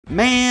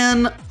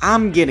Man,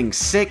 I'm getting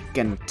sick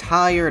and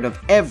tired of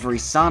every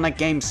Sonic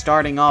game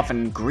starting off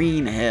in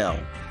Green Hill.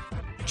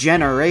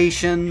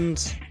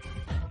 Generations,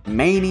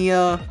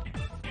 Mania,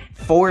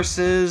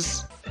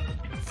 Forces,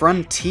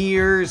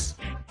 Frontiers,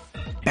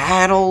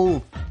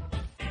 Battle.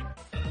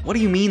 What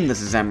do you mean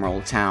this is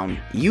Emerald Town?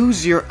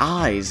 Use your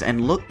eyes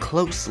and look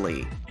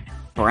closely.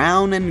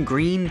 Brown and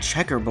green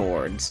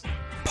checkerboards,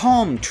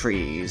 palm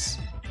trees,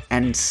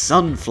 and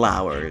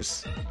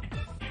sunflowers.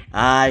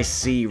 I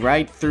see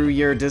right through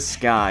your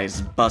disguise,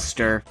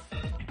 Buster.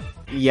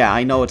 Yeah,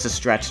 I know it's a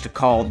stretch to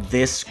call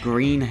this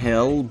Green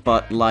Hill,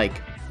 but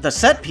like, the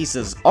set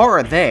pieces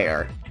are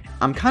there.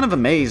 I'm kind of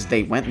amazed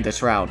they went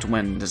this route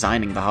when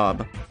designing the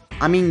hub.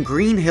 I mean,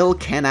 Green Hill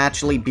can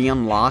actually be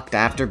unlocked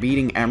after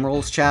beating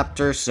Emerald's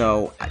chapter,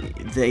 so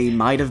they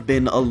might have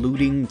been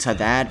alluding to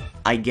that,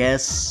 I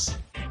guess.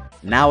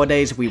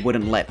 Nowadays, we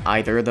wouldn't let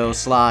either of those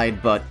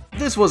slide, but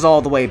this was all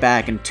the way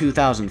back in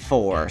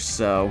 2004,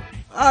 so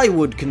I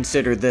would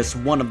consider this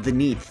one of the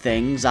neat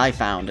things I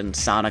found in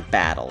Sonic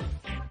Battle.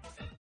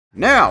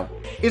 Now,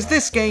 is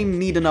this game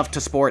neat enough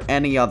to sport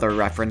any other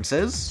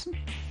references?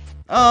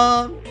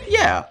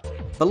 Yeah.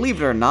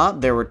 Believe it or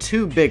not, there were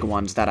two big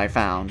ones that I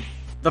found.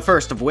 The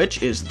first of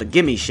which is the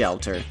Gimme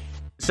Shelter.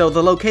 So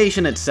the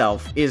location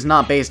itself is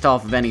not based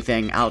off of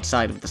anything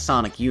outside of the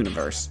Sonic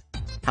universe.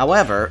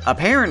 However,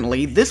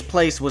 apparently this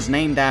place was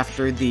named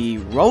after the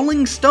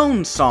Rolling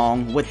Stones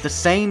song with the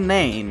same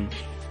name.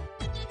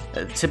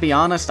 To be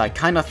honest, I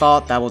kinda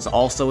thought that was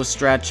also a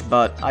stretch,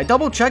 but I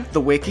double-checked the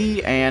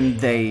wiki and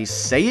they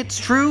say it's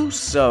true,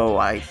 so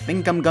I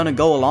think I'm gonna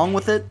go along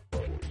with it.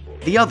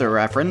 The other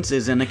reference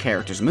is in a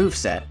character's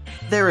moveset.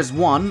 There is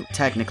one,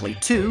 technically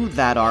two,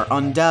 that are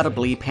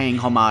undoubtedly paying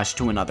homage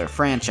to another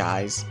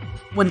franchise.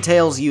 When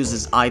Tails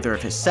uses either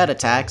of his set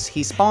attacks,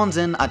 he spawns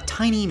in a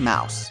tiny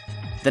mouse.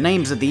 The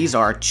names of these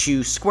are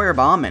Chew Square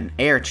Bomb and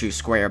Air Chew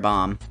Square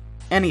Bomb.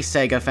 Any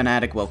Sega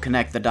fanatic will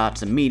connect the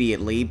dots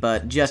immediately,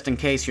 but just in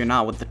case you're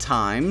not with the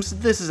times,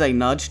 this is a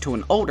nudge to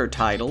an older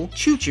title,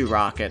 Choo Choo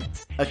Rocket,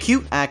 a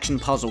cute action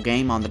puzzle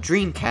game on the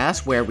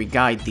Dreamcast where we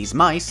guide these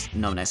mice,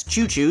 known as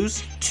Choo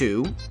Choos,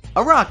 to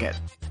a rocket.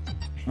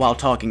 While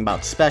talking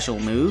about special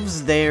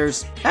moves,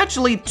 there's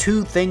actually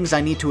two things I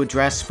need to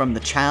address from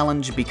the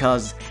challenge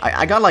because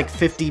I got like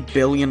 50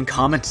 billion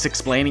comments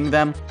explaining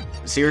them.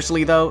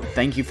 Seriously though,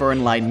 thank you for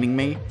enlightening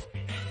me.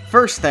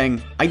 First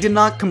thing, I did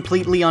not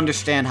completely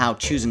understand how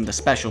choosing the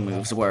special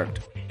moves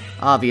worked.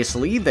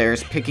 Obviously,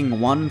 there's picking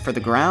one for the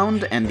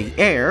ground and the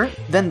air,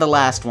 then the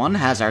last one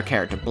has our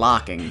character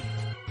blocking.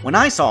 When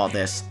I saw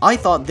this, I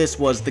thought this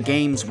was the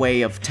game's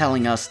way of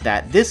telling us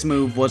that this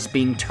move was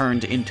being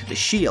turned into the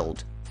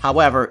shield.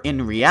 However,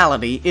 in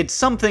reality, it's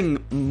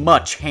something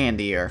much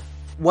handier.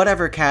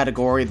 Whatever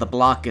category the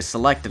block is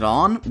selected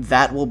on,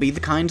 that will be the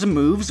kinds of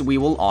moves we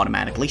will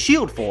automatically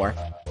shield for.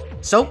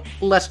 So,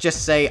 let's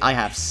just say I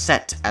have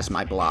set as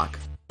my block.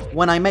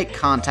 When I make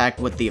contact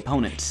with the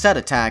opponent's set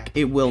attack,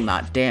 it will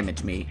not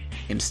damage me.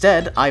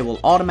 Instead, I will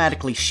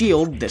automatically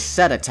shield this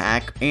set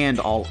attack and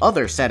all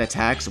other set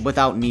attacks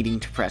without needing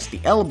to press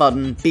the L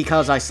button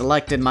because I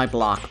selected my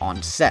block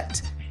on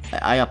set.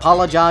 I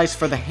apologize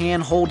for the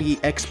hand-holdy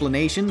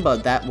explanation,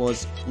 but that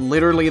was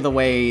literally the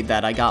way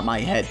that I got my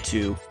head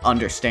to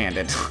understand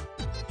it.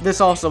 This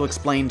also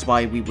explains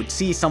why we would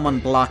see someone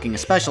blocking a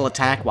special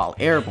attack while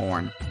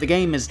airborne. The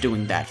game is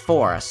doing that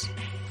for us.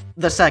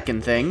 The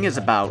second thing is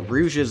about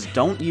Rouge's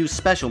Don't Use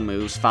Special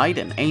Moves fight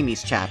in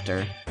Amy's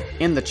chapter.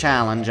 In the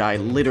challenge, I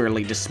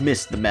literally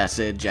dismissed the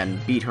message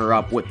and beat her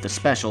up with the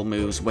special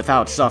moves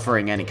without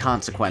suffering any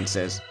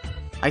consequences.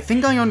 I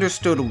think I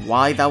understood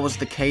why that was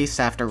the case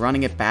after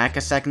running it back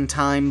a second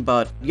time,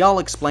 but y'all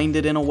explained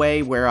it in a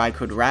way where I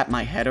could wrap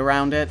my head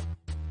around it.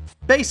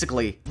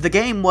 Basically, the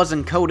game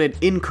wasn't coded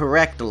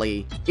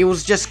incorrectly, it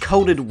was just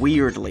coded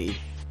weirdly.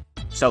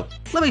 So,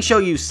 let me show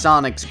you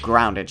Sonic's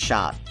grounded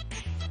shot.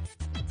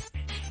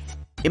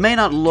 It may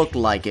not look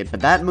like it,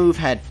 but that move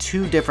had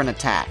two different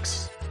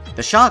attacks.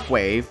 The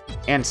shockwave,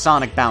 and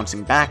Sonic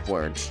bouncing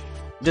backwards.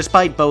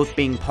 Despite both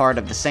being part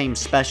of the same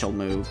special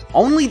move,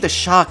 only the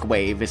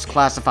shockwave is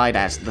classified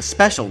as the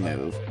special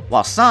move,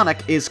 while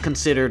Sonic is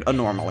considered a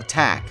normal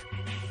attack.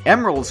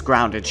 Emerald's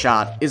grounded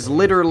shot is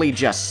literally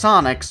just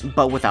Sonic's,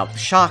 but without the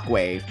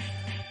shockwave.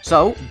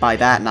 So, by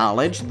that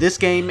knowledge, this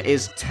game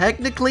is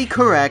technically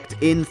correct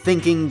in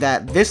thinking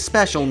that this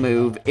special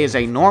move is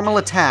a normal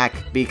attack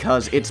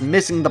because it's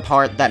missing the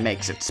part that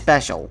makes it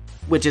special,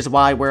 which is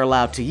why we're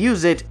allowed to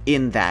use it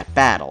in that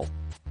battle.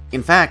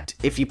 In fact,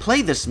 if you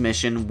play this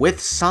mission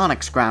with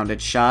Sonic's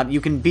grounded shot,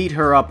 you can beat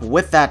her up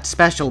with that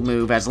special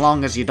move as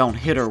long as you don't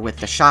hit her with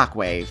the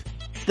shockwave.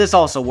 This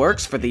also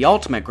works for the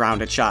ultimate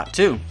grounded shot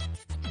too.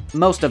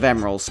 Most of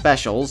Emerald's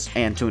specials,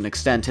 and to an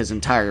extent his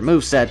entire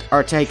moveset,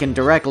 are taken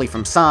directly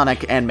from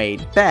Sonic and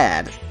made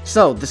bad,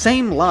 so the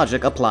same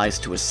logic applies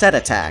to his set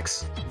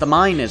attacks. The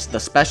mine is the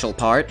special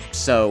part,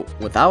 so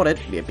without it,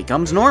 it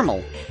becomes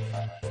normal.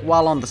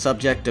 While on the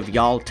subject of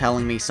y'all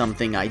telling me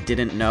something I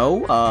didn't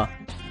know,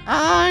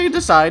 I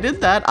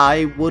decided that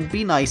I would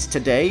be nice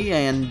today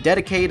and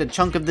dedicate a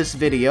chunk of this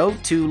video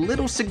to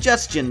little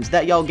suggestions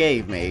that y'all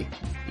gave me.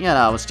 You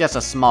know, it's just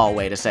a small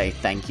way to say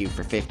thank you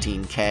for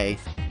 15K.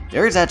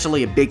 There is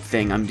actually a big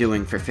thing I'm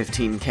doing for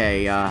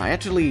 15K.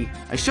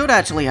 I should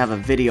actually have a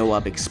video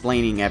up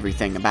explaining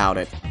everything about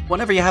it.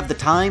 Whenever you have the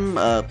time,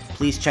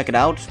 please check it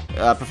out,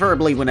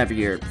 preferably whenever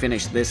you're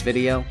finished this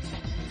video.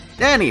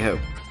 Anywho,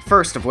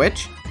 first of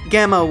which,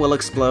 Gamma will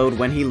explode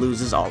when he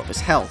loses all of his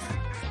health.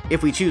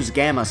 If we choose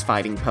Gamma's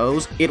fighting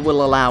pose, it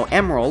will allow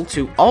Emerald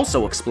to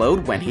also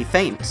explode when he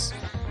faints.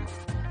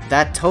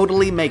 That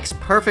totally makes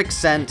perfect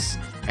sense,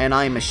 and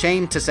I'm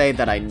ashamed to say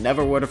that I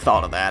never would have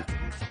thought of that.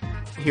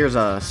 Here's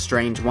a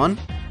strange one.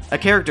 A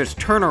character's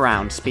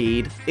turnaround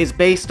speed is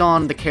based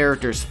on the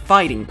character's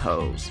fighting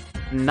pose,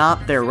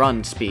 not their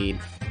run speed.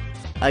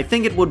 I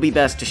think it would be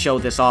best to show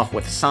this off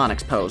with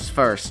Sonic's pose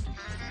first.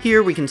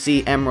 Here we can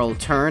see Emerald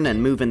turn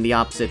and move in the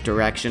opposite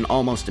direction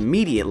almost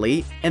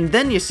immediately, and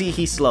then you see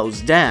he slows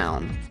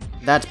down.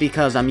 That's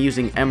because I'm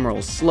using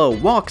Emerald's slow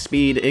walk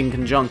speed in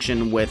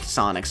conjunction with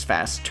Sonic's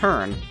fast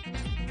turn.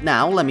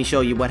 Now let me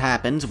show you what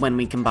happens when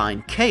we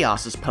combine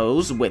Chaos's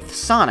pose with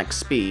Sonic's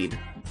speed.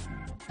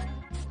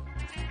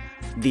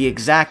 The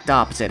exact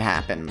opposite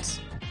happens.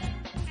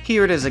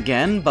 Here it is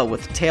again, but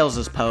with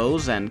Tails'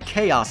 pose and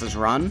Chaos's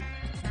run.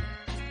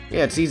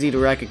 Yeah, it's easy to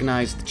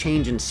recognize the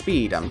change in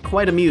speed. I'm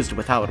quite amused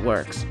with how it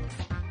works.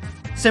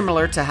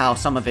 Similar to how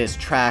some of his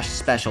trash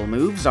special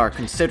moves are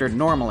considered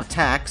normal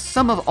attacks,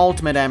 some of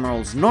Ultimate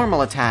Emerald's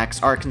normal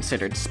attacks are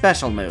considered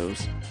special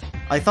moves.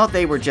 I thought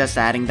they were just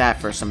adding that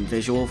for some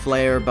visual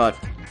flair, but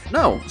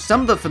no,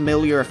 some of the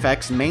familiar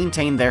effects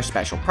maintain their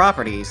special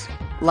properties.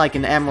 Like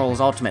in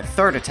Emerald's ultimate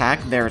third attack,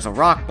 there's a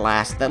rock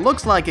blast that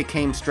looks like it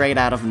came straight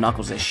out of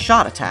Knuckles'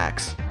 shot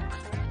attacks.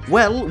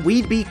 Well,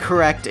 we'd be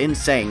correct in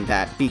saying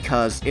that,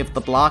 because if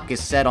the block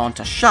is set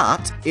onto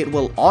shot, it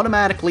will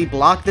automatically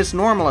block this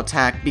normal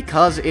attack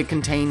because it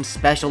contains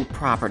special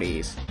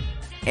properties.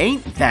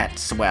 Ain't that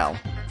swell?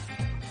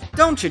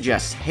 Don't you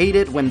just hate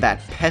it when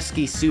that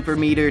pesky super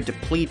meter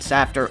depletes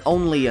after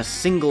only a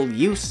single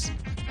use?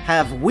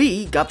 Have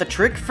we got the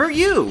trick for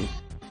you?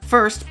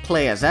 First,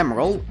 play as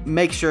Emerald,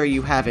 make sure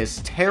you have his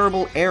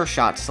terrible air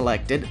shot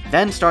selected,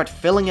 then start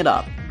filling it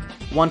up.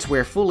 Once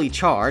we're fully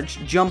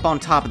charged, jump on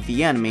top of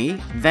the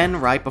enemy, then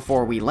right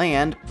before we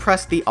land,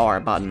 press the R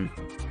button.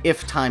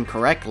 If timed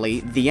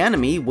correctly, the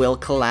enemy will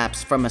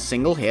collapse from a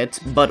single hit,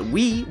 but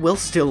we will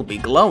still be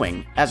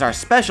glowing, as our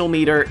special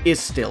meter is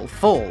still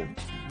full.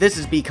 This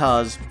is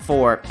because,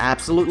 for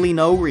absolutely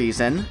no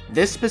reason,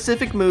 this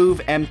specific move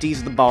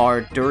empties the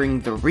bar during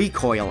the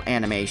recoil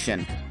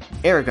animation.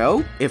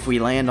 Ergo, if we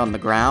land on the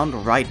ground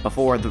right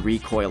before the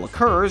recoil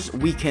occurs,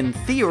 we can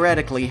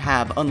theoretically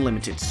have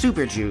unlimited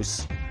super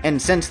juice. And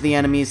since the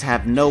enemies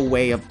have no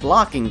way of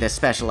blocking this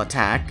special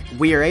attack,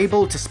 we are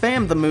able to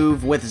spam the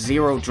move with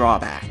zero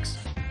drawbacks.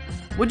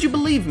 Would you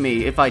believe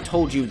me if I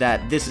told you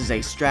that this is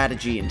a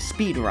strategy in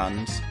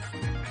speedruns?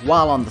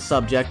 While on the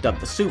subject of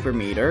the super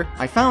meter,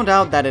 I found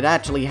out that it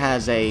actually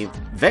has a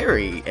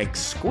very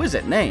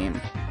exquisite name.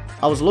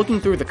 I was looking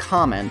through the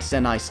comments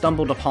and I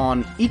stumbled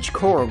upon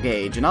Ichikoro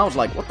gauge and I was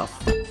like, what the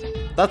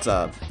f***? That's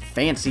a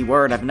fancy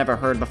word I've never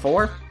heard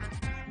before.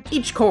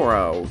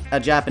 Ichikoro, a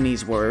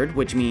Japanese word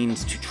which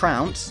means to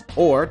trounce,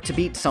 or to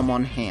beat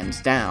someone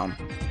hands down.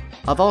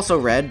 I've also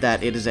read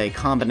that it is a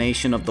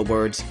combination of the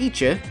words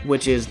ichi,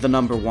 which is the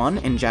number 1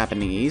 in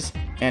Japanese,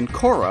 and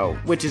koro,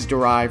 which is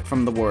derived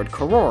from the word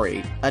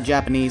korori, a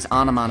Japanese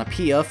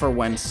onomatopoeia for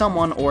when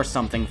someone or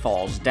something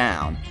falls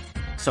down.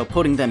 So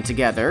putting them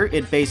together,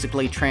 it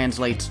basically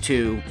translates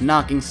to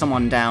knocking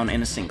someone down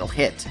in a single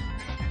hit.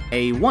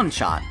 A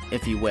one-shot,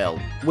 if you will,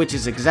 which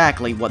is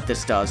exactly what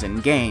this does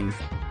in-game.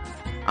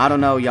 I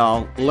don't know,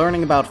 y'all,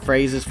 learning about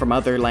phrases from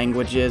other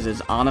languages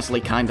is honestly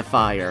kinda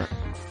fire.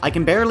 I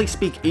can barely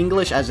speak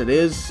English as it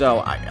is, so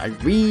I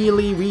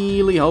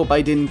really hope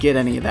I didn't get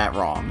any of that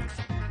wrong.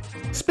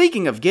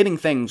 Speaking of getting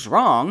things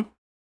wrong,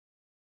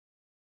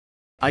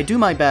 I do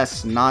my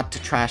best not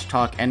to trash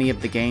talk any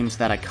of the games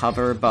that I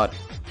cover, but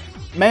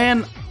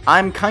man,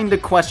 I'm kinda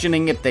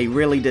questioning if they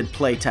really did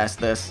playtest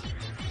this.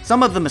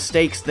 Some of the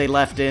mistakes they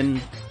left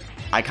in,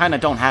 I kinda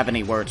don't have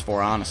any words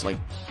for, honestly.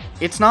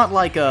 It's not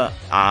like a,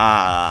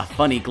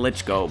 funny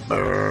glitch go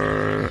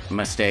brrr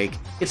mistake.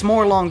 It's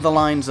more along the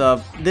lines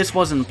of, this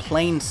was in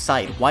plain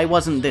sight, why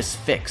wasn't this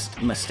fixed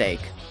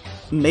mistake.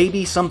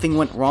 Maybe something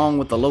went wrong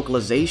with the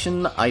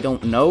localization, I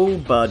don't know,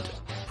 but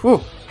whew,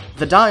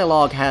 the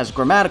dialogue has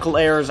grammatical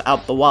errors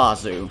out the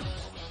wazoo.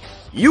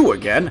 You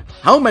again?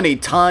 How many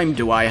time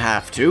do I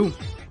have to?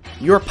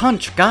 Your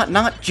punch got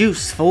not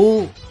juice,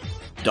 fool.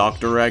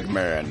 Dr.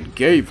 Eggman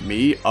gave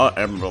me a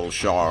emerald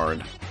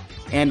shard.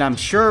 And I'm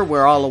sure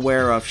we're all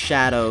aware of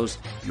Shadow's,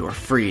 "You're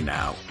free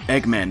now.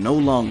 Eggman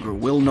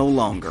will no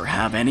longer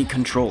have any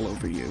control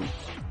over you."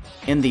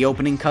 In the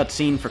opening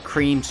cutscene for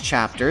Cream's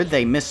chapter,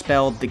 they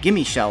misspelled the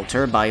Gimme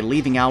Shelter by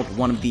leaving out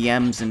one of the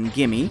M's in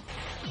Gimme.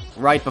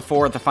 Right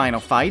before the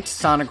final fight,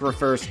 Sonic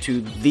refers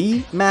to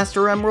the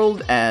Master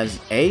Emerald as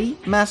a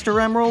Master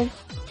Emerald.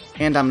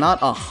 and I'm not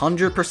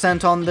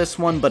 100% on this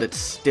one, but it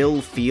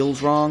still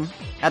feels wrong.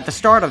 At the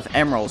start of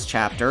Emerald's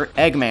chapter,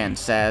 Eggman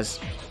says,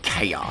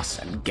 "Chaos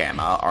and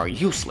Gamma are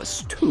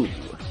useless too."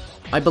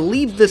 I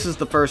believe this is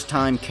the first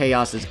time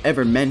Chaos is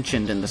ever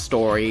mentioned in the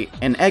story,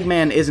 and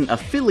Eggman isn't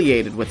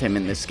affiliated with him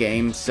in this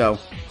game, so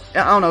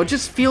I don't know, it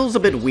just feels a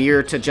bit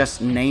weird to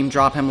just name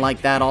drop him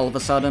like that all of a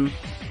sudden.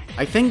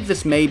 I think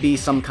this may be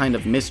some kind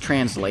of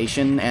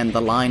mistranslation, and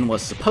the line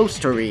was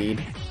supposed to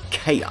read,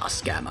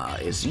 "Chaos Gamma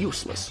is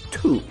useless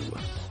too,"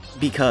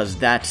 because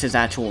that's his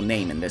actual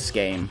name in this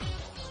game.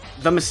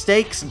 The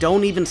mistakes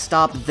don't even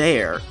stop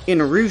there.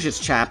 In Rouge's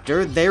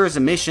chapter, there is a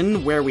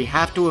mission where we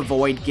have to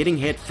avoid getting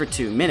hit for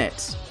 2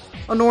 minutes.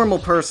 A normal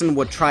person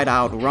would try to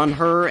outrun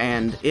her,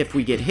 and if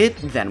we get hit,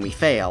 then we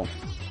fail.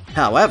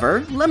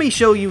 However, let me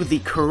show you the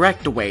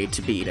correct way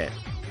to beat it.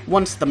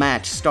 Once the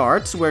match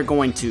starts, we're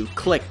going to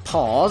click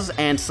pause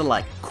and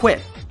select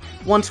quit.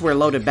 Once we're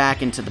loaded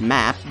back into the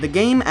map, the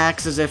game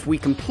acts as if we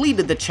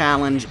completed the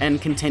challenge and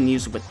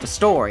continues with the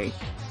story.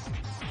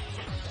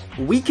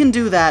 We can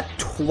do that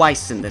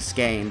twice in this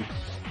game.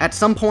 At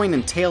some point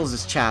in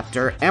Tails'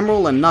 chapter,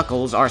 Emerald and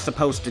Knuckles are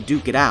supposed to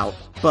duke it out,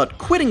 but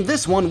quitting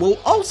this one will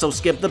also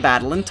skip the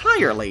battle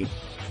entirely.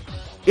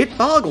 It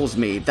boggles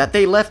me that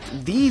they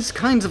left these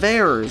kinds of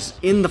errors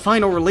in the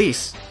final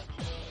release.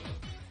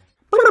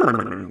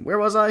 Where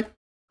was I?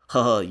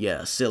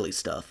 Yeah, silly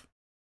stuff.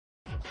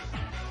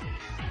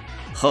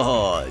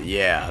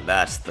 Yeah,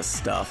 that's the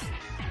stuff.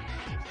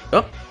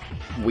 Oh,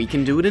 we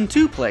can do it in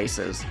 2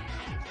 places.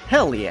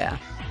 Hell yeah.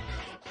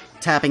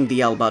 Tapping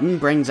the L button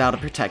brings out a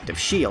protective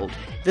shield.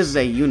 This is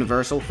a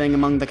universal thing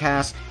among the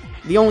cast.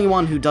 The only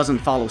one who doesn't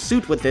follow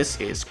suit with this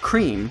is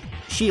Cream.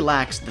 She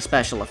lacks the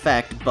special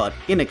effect, but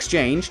in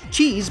exchange,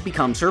 Cheese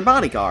becomes her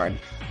bodyguard.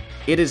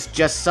 It is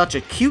just such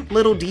a cute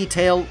little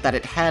detail that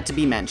it had to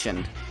be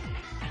mentioned.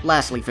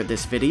 Lastly for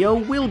this video,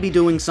 we'll be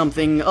doing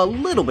something a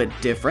little bit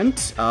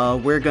different.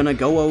 We're gonna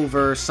go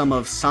over some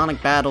of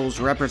Sonic Battle's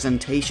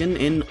representation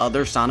in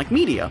other Sonic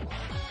media.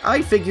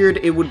 I figured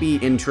it would be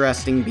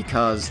interesting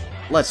because,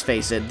 let's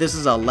face it, this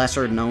is a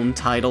lesser-known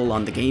title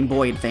on the Game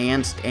Boy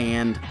Advance,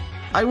 and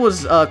I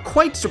was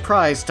quite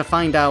surprised to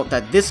find out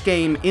that this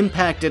game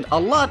impacted a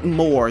lot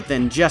more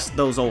than just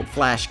those old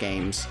Flash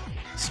games.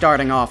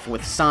 Starting off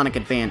with Sonic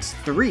Advance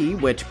 3,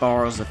 which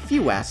borrows a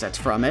few assets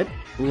from it,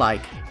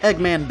 like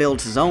Eggman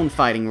builds his own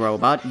fighting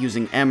robot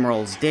using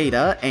Emerald's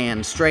data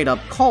and straight up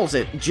calls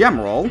it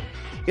Gemerald.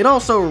 It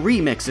also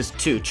remixes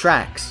 2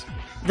 tracks.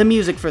 The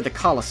music for the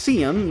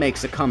Coliseum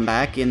makes a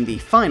comeback in the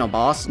final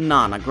boss,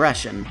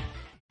 Non-Aggression.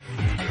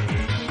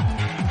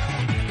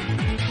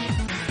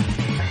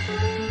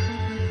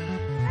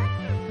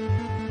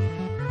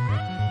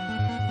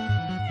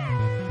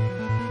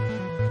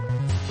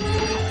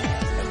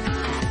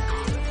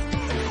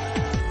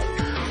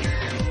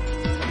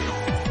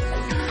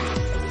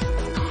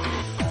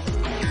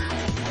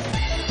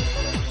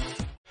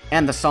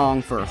 And the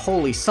song for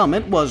Holy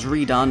Summit was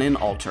redone in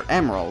Alter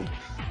Emerald.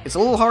 It's a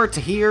little hard to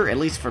hear, at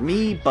least for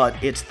me, but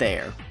it's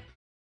there.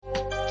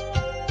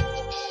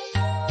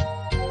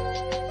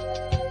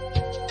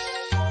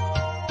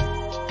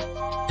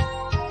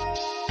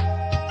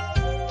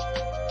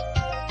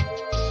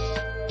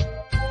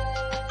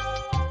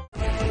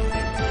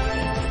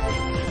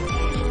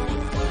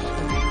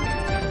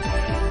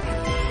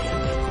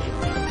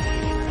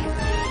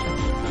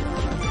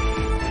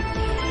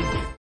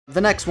 The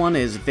next one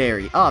is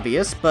very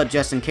obvious, but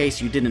just in case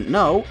you didn't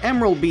know,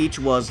 Emerald Beach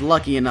was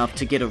lucky enough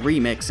to get a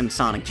remix in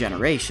Sonic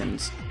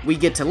Generations. We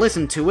get to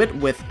listen to it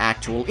with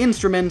actual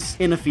instruments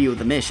in a few of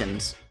the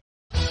missions.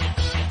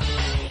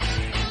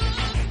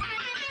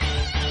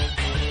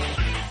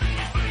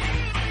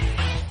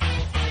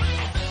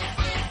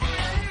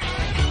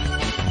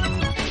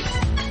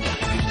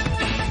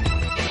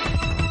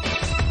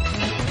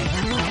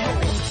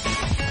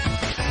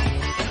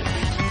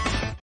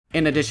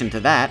 In addition to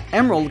that,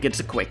 Emerald gets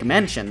a quick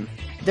mention.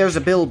 There's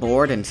a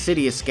billboard in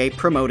City Escape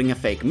promoting a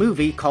fake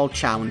movie called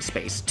Chow in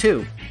Space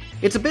 2.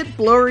 It's a bit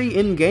blurry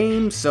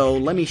in-game, so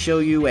let me show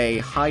you a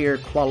higher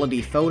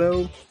quality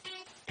photo.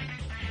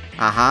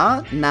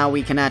 Aha, now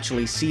we can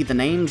actually see the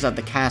names of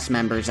the cast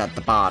members at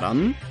the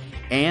bottom.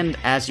 And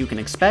as you can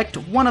expect,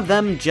 one of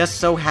them just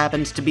so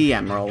happens to be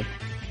Emerald.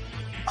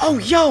 Oh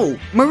yo,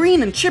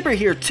 Marine and Chip are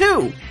here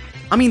too!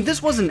 I mean,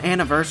 this was an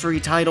anniversary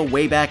title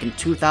way back in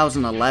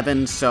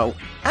 2011, so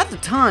at the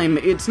time,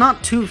 it's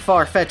not too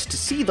far-fetched to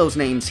see those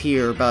names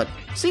here, but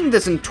seeing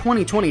this in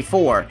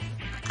 2024,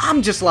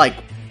 I'm just like,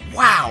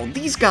 wow,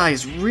 these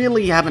guys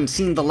really haven't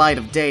seen the light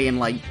of day in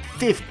like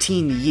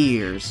 15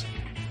 years.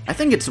 I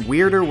think it's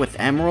weirder with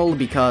Emerald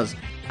because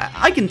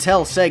I can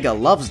tell Sega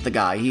loves the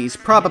guy. He's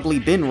probably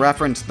been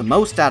referenced the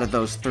most out of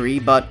those 3,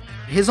 but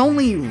his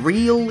only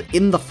real,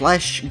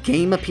 in-the-flesh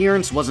game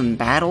appearance was in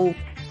Battle.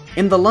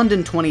 In the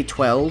London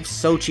 2012,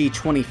 Sochi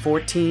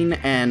 2014,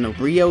 and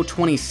Rio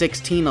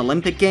 2016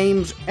 Olympic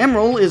Games,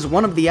 Emerald is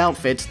one of the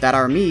outfits that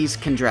armies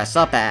can dress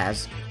up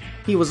as.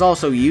 He was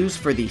also used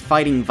for the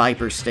Fighting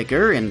Viper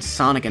sticker in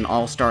Sonic and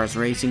All-Stars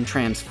Racing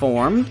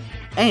Transformed,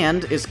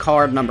 and is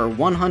card number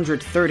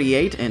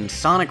 138 in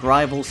Sonic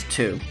Rivals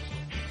 2.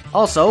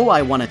 Also,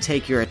 I want to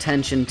take your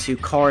attention to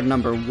card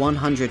number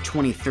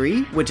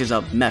 123, which is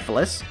of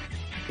Mephiles.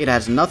 It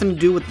has nothing to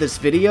do with this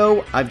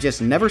video, I've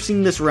just never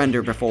seen this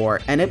render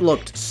before, and it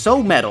looked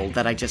so metal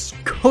that I just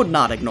could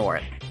not ignore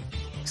it.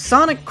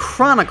 Sonic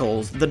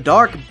Chronicles: The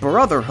Dark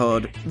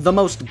Brotherhood, the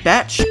most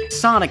batshit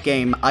Sonic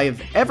game I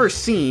have ever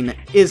seen,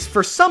 is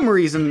for some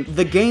reason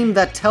the game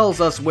that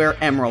tells us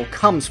where Emerald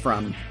comes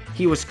from.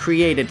 He was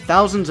created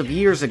thousands of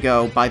years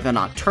ago by the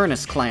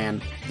Nocturnus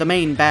clan, the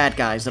main bad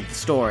guys of the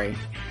story.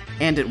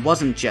 And it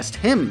wasn't just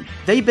him,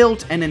 they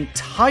built an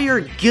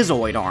entire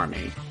Gizoid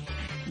army.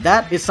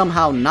 That is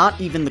somehow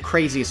not even the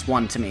craziest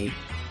one to me.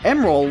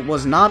 Emerald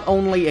was not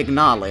only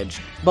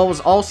acknowledged, but was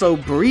also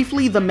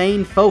briefly the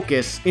main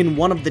focus in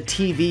one of the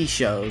TV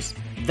shows,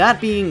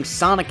 that being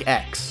Sonic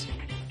X.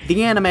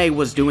 The anime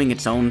was doing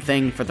its own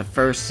thing for the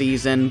first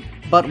season,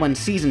 but when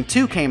Season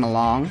 2 came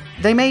along,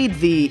 they made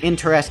the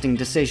interesting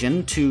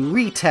decision to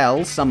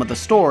retell some of the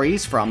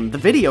stories from the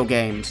video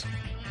games.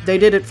 They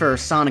did it for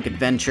Sonic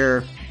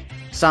Adventure,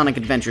 Sonic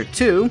Adventure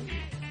 2,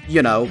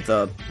 you know,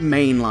 the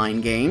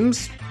mainline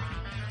games,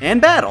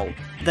 and Battle,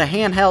 the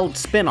handheld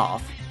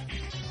spin-off.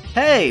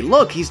 Hey,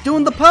 look, he's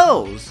doing the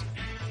pose!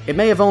 It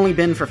may have only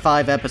been for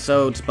 5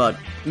 episodes, but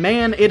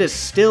man, it is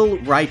still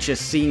righteous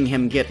seeing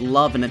him get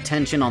love and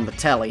attention on the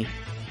telly.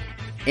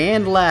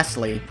 And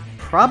lastly,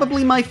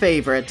 probably my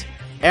favorite,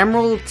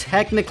 Emerald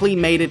technically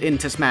made it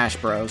into Smash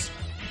Bros.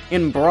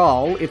 In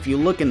Brawl, if you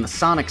look in the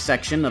Sonic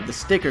section of the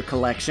sticker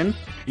collection,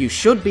 you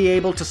should be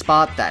able to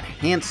spot that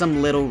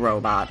handsome little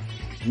robot.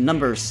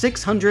 Number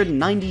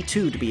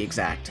 692 to be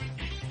exact.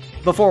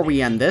 Before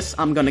we end this,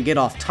 I'm gonna get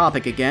off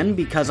topic again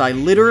because I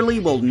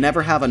literally will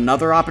never have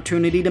another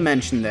opportunity to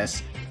mention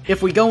this.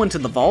 If we go into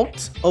the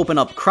vault, open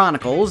up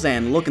Chronicles,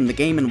 and look in the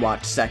Game &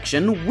 Watch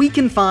section, we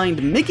can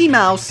find Mickey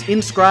Mouse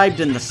inscribed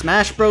in the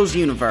Smash Bros.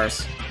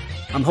 Universe.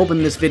 I'm hoping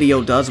this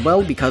video does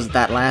well because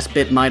that last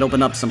bit might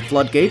open up some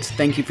floodgates.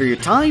 Thank you for your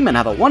time and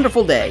have a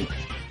wonderful day.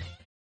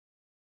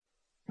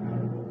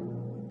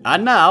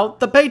 And now,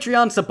 the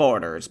Patreon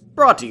supporters,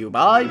 brought to you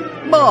by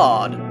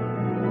Mod.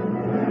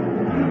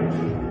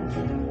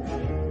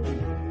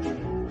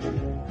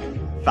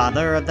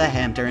 Father of the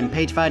Hamter and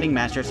page fighting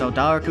master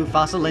Sodaruku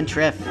Fossil and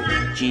Triff.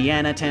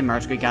 Gianna Tim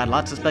Earthquake got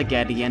lots of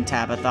spaghetti and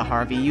Tabitha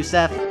Harvey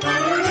Youssef.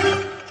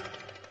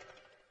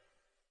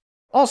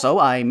 Also,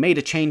 I made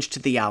a change to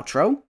the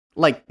outro.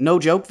 Like, no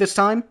joke this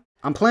time.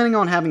 I'm planning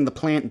on having the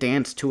plant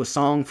dance to a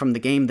song from the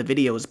game the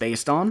video is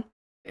based on.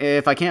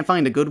 If I can't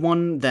find a good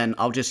one, then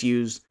I'll just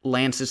use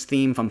Lance's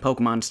theme from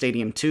Pokemon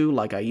Stadium 2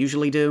 like I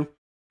usually do.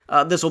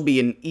 This will be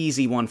an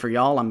easy one for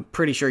y'all, I'm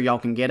pretty sure y'all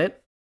can get it.